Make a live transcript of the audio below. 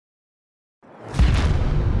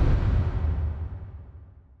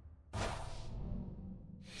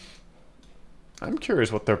I'm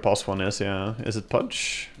curious what their boss one is, yeah. Is it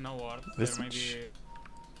Pudge? No ward. This There may be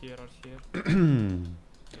here or here.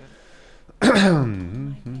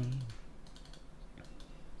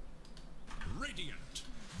 Radiant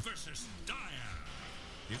versus Dire.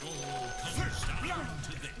 It all comes down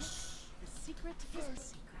to this. The secret is the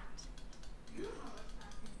secret.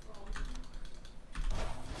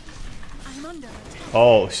 I'm under attack.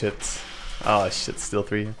 Oh shit. Oh shit, still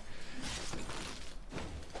 3.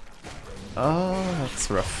 Oh, that's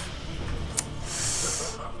rough.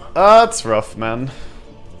 That's rough, man.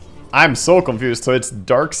 I'm so confused. So it's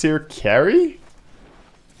Darkseer carry?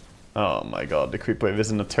 Oh my god, the creep wave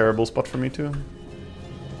is in a terrible spot for me too.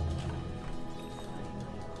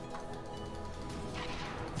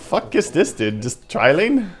 Fuck is this, dude? Just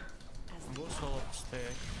tri-lane? Go solo, stay.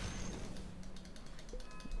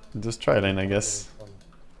 Just tri-lane, I guess.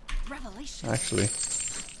 Revelation. Actually. I see.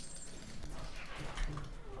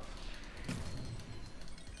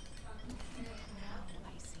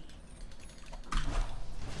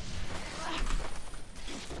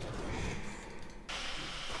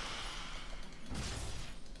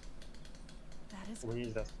 That is We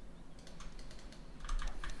need that.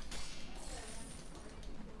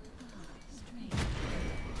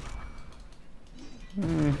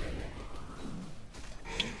 strange.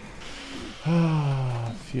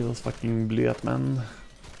 Feels fucking blöt, man.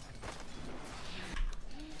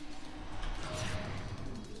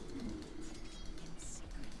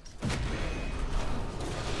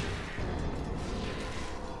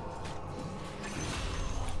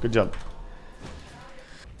 Good job.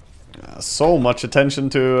 So much attention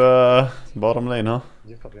to bottom lane, huh?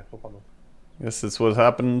 Guess it's what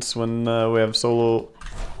happens when we have solo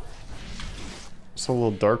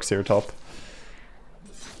Darkseer top.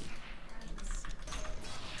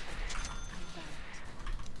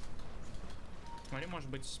 Смотри, может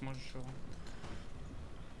быть, сможешь его.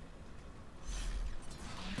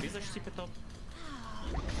 Ты защити питоп.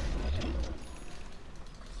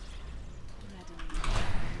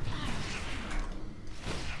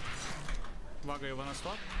 Вага его на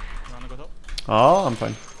слаб. Она готов. Oh, I'm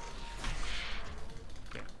fine.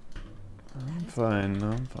 Okay. I'm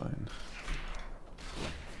fine.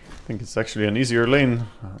 I think it's actually an easier lane.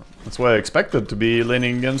 That's why I expected to be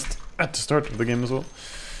laning against at the start of the game as well.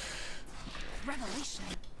 Revelation.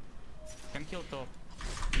 Can kill top.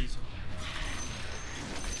 Easy.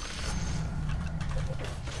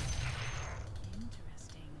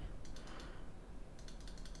 Interesting.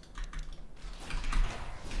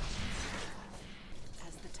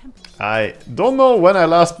 As the Templar. I don't know when I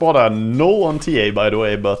last bought a null on TA, by the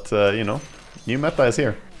way, but you know, new meta is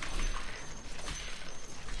here.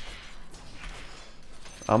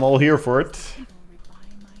 I'm all here for it. People reply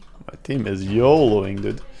my My team is YOLOing,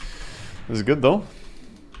 dude. This is good though.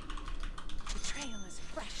 betrayal is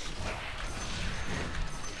fresh.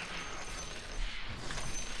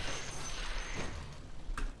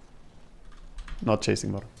 Not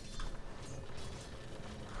chasing bottom.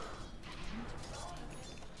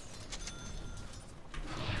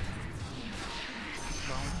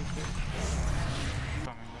 Bounty here.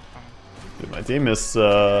 Coming. Dude, my team is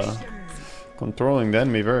controlling the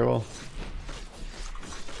enemy very well.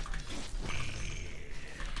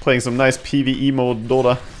 Playing some nice PvE mode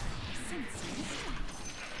Dota.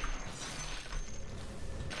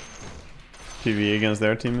 PvE against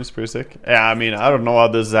their team is pretty sick. Yeah, I mean, I don't know how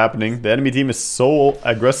this is happening. The enemy team is so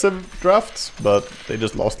aggressive drafts, but they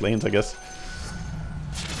just lost lanes, I guess.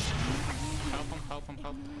 Help him.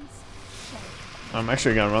 I'm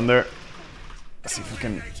actually gonna run there. See if we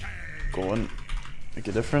can go and make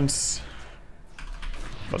a difference.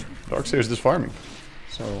 But Darkseer is just farming,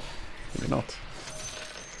 so maybe not.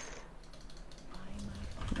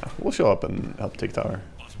 Yeah, we'll show up and help take tower.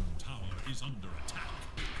 Bottom tower is under attack.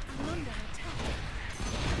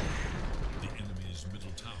 The enemy's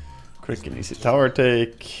middle tower. Quick and easy tower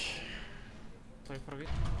take. Play for it.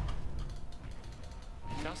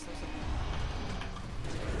 Just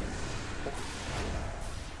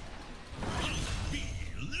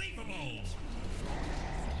Unbelievable!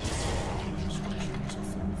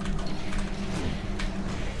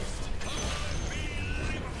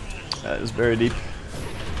 That is very deep.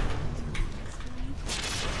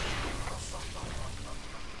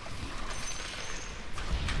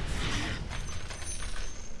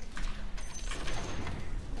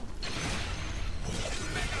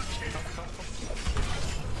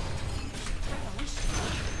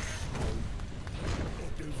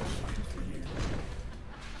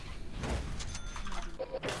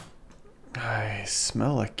 I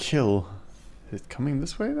smell a kill. Is it coming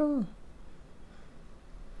this way though?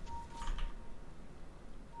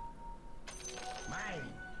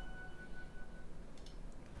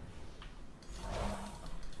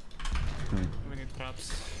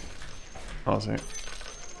 I'll see.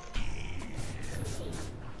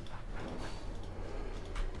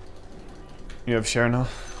 You have share now.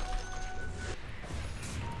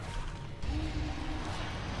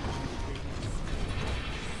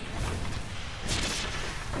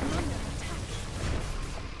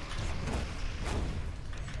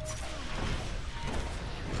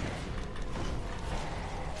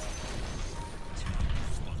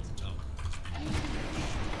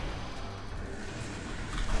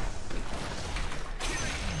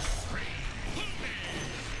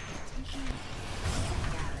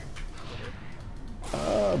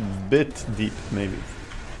 A bit deep, maybe.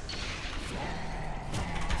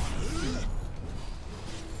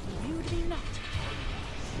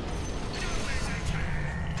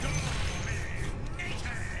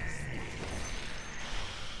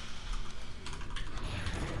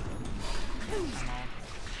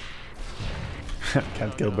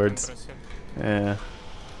 Can't kill birds. Impressive. Yeah.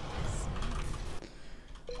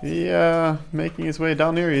 Yeah, making his way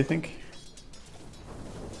down here, you think?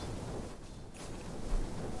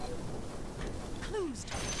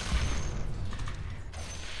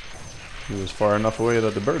 He was far enough away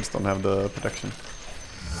that the birds don't have the protection.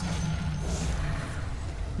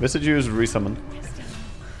 Message use resummon.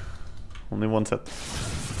 Only one set.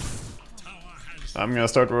 I'm gonna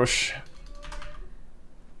start rush.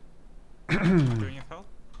 Doing your help?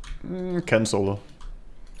 Can solo.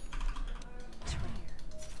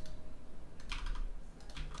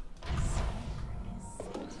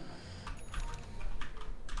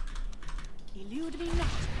 Elude me not.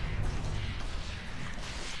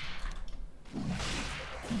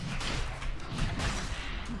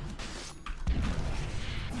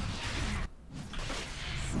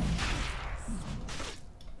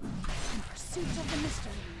 In pursuit of the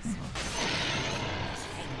mysteries.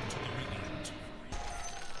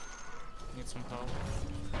 Need some help.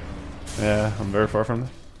 Yeah, I'm very far from them.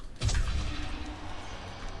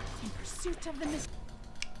 In pursuit of the mysteries.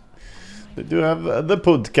 They do have the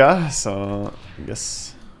podcast, so I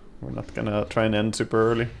guess we're not gonna try and end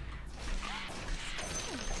super early.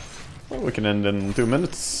 Well, we can end in 2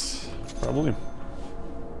 minutes, probably.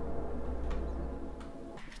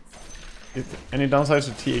 Any downsides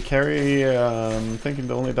to TA carry? I'm thinking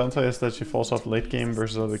the only downside is that she falls off late game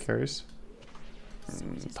versus other carries.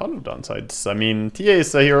 Ton of downsides. I mean, TA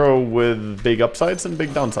is a hero with big upsides and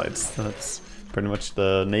big downsides. That's pretty much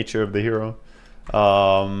the nature of the hero.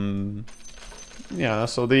 Yeah,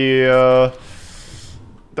 so the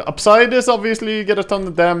upside is obviously you get a ton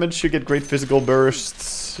of damage, you get great physical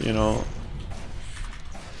bursts, you know.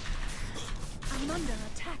 I'm under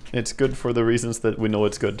attack. It's good for the reasons that we know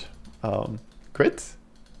it's good. Crit?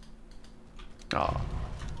 Ah.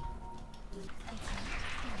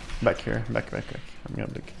 Back here, back. I'm gonna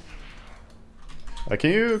dig.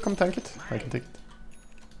 Can you come tank it? I can take it.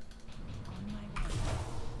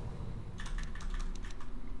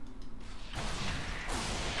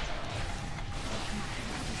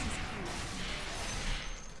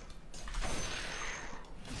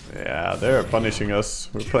 Yeah, they're punishing us.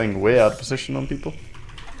 We're playing way out of position on people.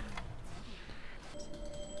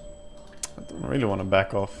 I don't really want to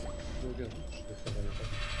back off.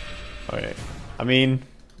 Okay. I mean,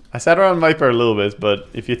 I sat around Viper a little bit, but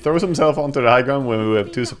if he throws himself onto the high ground when we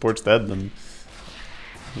have 2 supports dead, then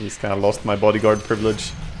he's kind of lost my bodyguard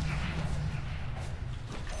privilege.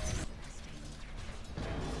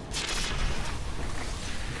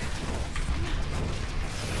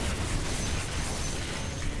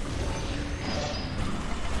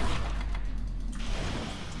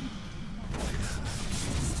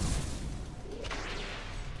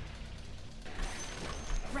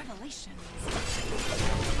 Revelations.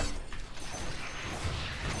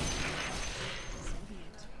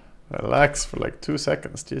 Relax for like 2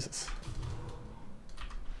 seconds, Jesus.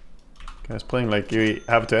 Guys playing like you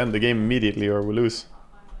have to end the game immediately or we lose.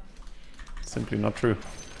 Simply not true.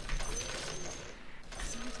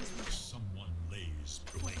 Someone lays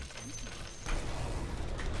blame.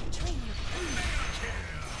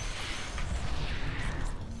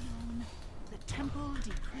 The temple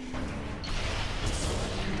decreed.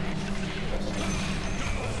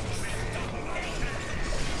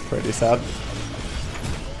 Pretty sad.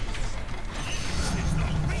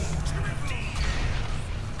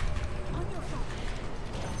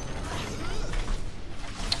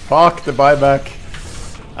 Fuck the buyback.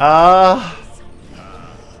 Ah.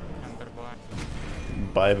 Enter black.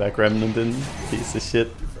 Buyback remnant in. Piece of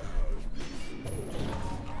shit.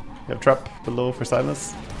 You have trap below for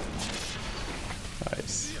silence.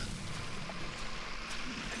 Nice.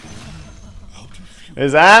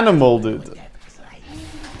 It's animal, dude.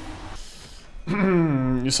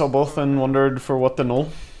 you saw both and wondered for what the null.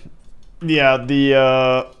 Yeah,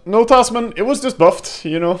 the null talisman, it was just buffed,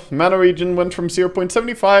 you know. Mana regen went from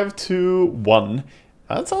 0.75 to 1.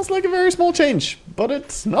 That sounds like a very small change, but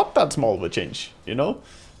it's not that small of a change, you know.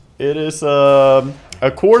 It is a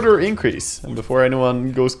quarter increase, and before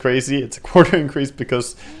anyone goes crazy, it's a quarter increase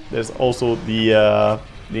because there's also the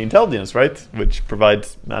intelligence, right, which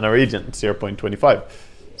provides mana regen 0.25.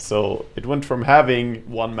 So it went from having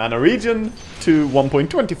 1 mana regen to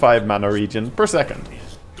 1.25 mana regen per second.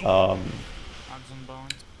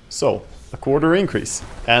 So a quarter increase,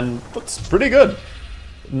 and that's pretty good.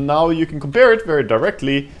 Now you can compare it very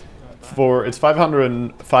directly for its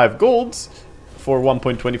 505 golds for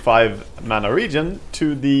 1.25 mana regen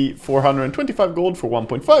to the 425 gold for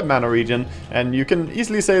 1.5 mana regen, and you can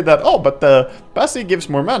easily say that, oh, but the Bassi gives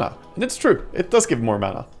more mana. And it's true, it does give more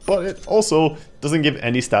mana, but it also doesn't give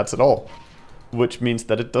any stats at all, which means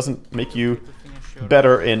that it doesn't make you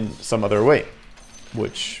better in some other way,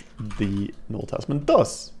 which the null talisman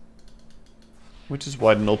does. Which is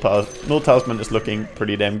why the null talisman is looking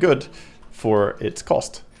pretty damn good for its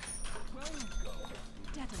cost.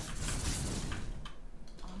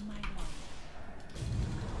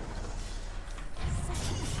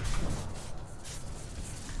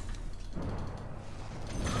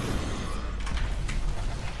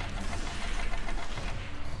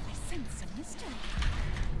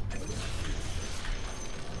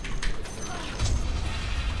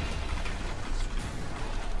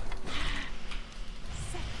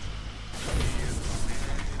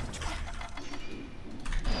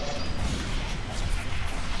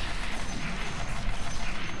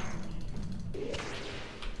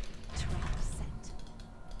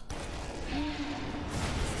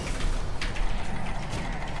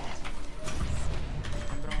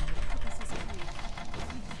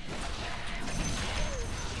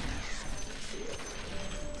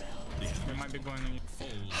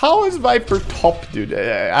 How is Viper top, dude?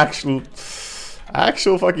 Actual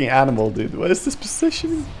fucking animal, dude. What is this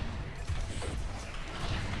positioning?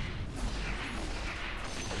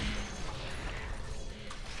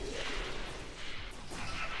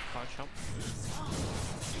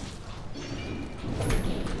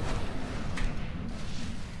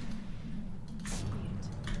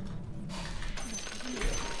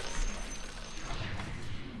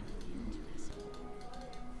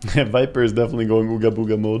 Viper is definitely going Ooga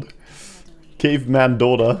Booga mode. Caveman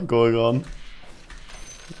Dota going on.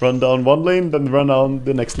 Run down one lane, then run down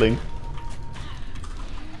the next lane.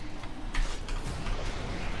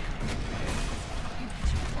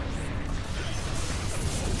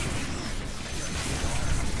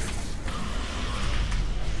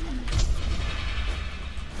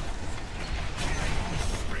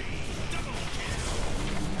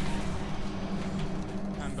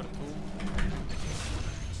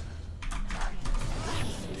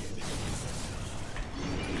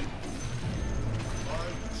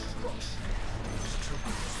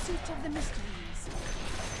 Of the mysteries.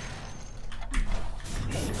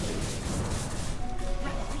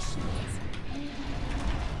 Revelations.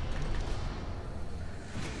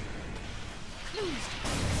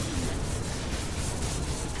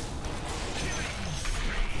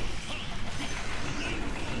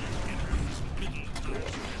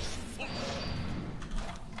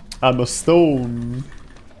 I'm a stone.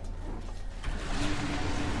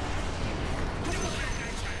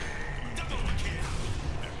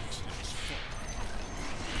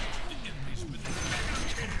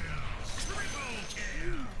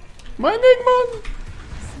 My Nigman!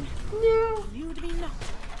 No. You'd be not.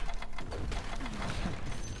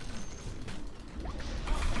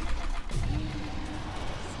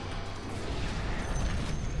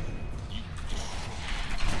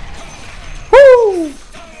 Woo!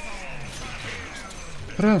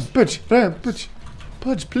 Rampage, rampage.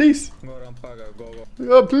 Pudge, please.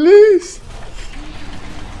 Oh, please.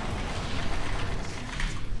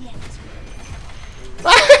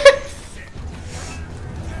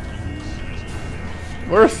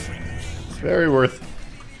 Worth. Very worth.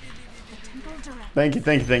 Thank you,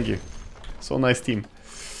 thank you, thank you. So nice team.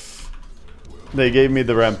 They gave me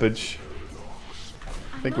the rampage.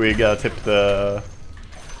 I think we gotta tip the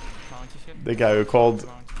guy who called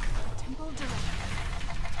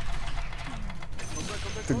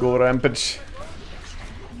to go rampage.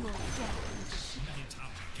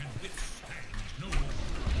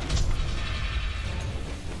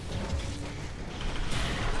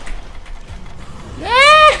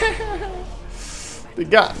 They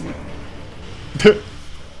got me.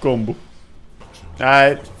 Combo.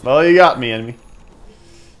 Alright, well you got me, enemy.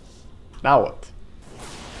 Now what?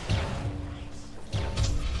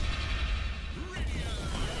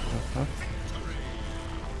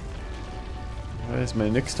 What is my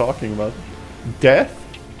Nick's talking about? Death?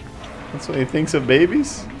 That's what he thinks of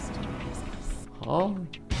babies? Huh?